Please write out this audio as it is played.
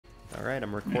All right,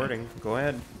 I'm recording. Go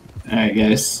ahead. All right,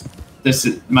 guys.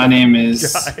 My name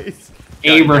is Guys.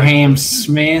 Abraham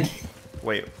Smith,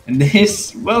 Wait. and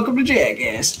welcome to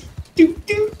Jackass. Do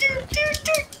do do do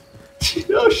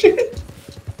do. Oh shit!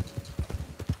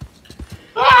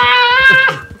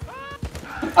 Ah!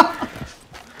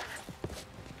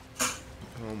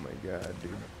 Oh my god, dude.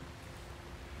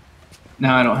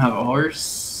 Now I don't have a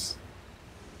horse.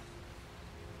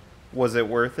 Was it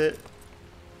worth it?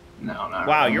 No, not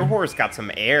Wow, really. your horse got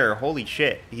some air. Holy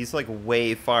shit. He's like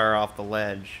way far off the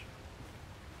ledge.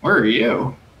 Where are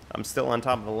you? I'm still on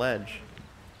top of the ledge.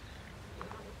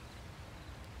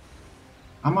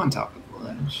 I'm on top of the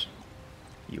ledge.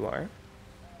 You are?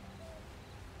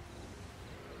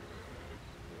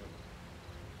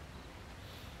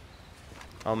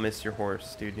 I'll miss your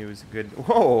horse, dude. He was a good...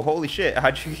 Whoa, holy shit.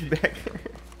 How'd you get back there?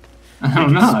 I don't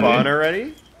Did you know. spawn Dude.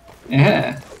 already?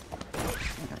 Yeah.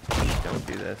 Don't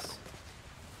do this.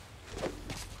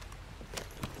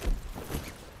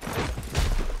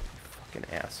 Fucking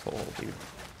asshole, dude.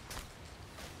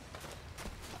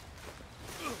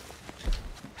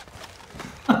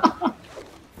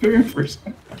 Very first.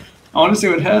 I want to see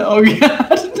what hell. Oh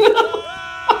god.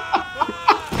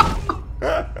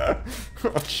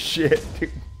 Oh shit,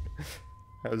 dude.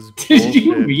 That was Did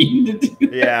you bullshit. mean to do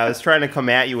that? Yeah, I was trying to come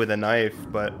at you with a knife,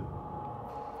 but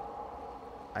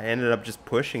I ended up just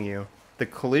pushing you. The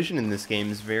collision in this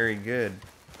game is very good.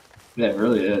 That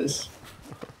really is.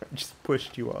 I just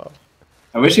pushed you off.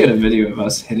 I wish you had a video of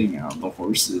us hitting the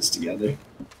horses together.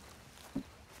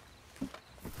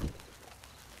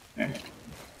 Alright.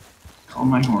 Call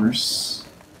my horse.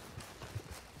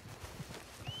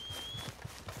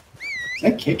 Is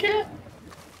that Kit Kat?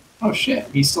 Oh shit,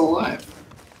 he's still alive.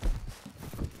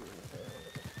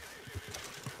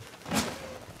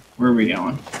 Where are we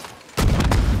going?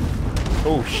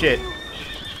 Oh shit.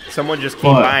 Someone just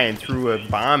came What? by and threw a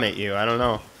bomb at you. I don't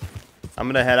know. I'm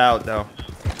gonna head out though.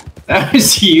 That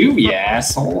was you, you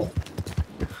asshole.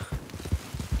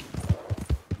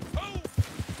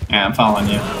 Yeah, I'm following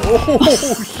you.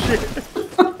 Oh shit.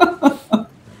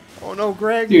 Oh no,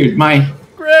 Greg. Dude, my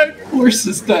Greg. horse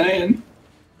is dying.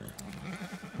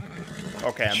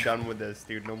 Okay, I'm done with this,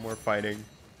 dude. No more fighting.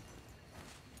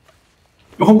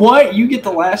 What? You get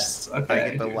the last... Okay, I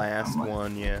get the dude, last I'm like-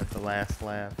 one, yeah. The last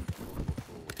lap.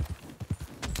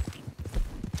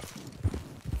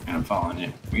 I'm following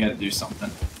you. We gotta do something.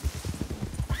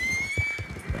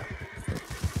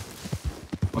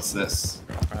 What's this?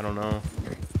 I don't know.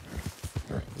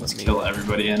 Let's kill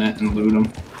everybody in it and loot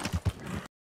them.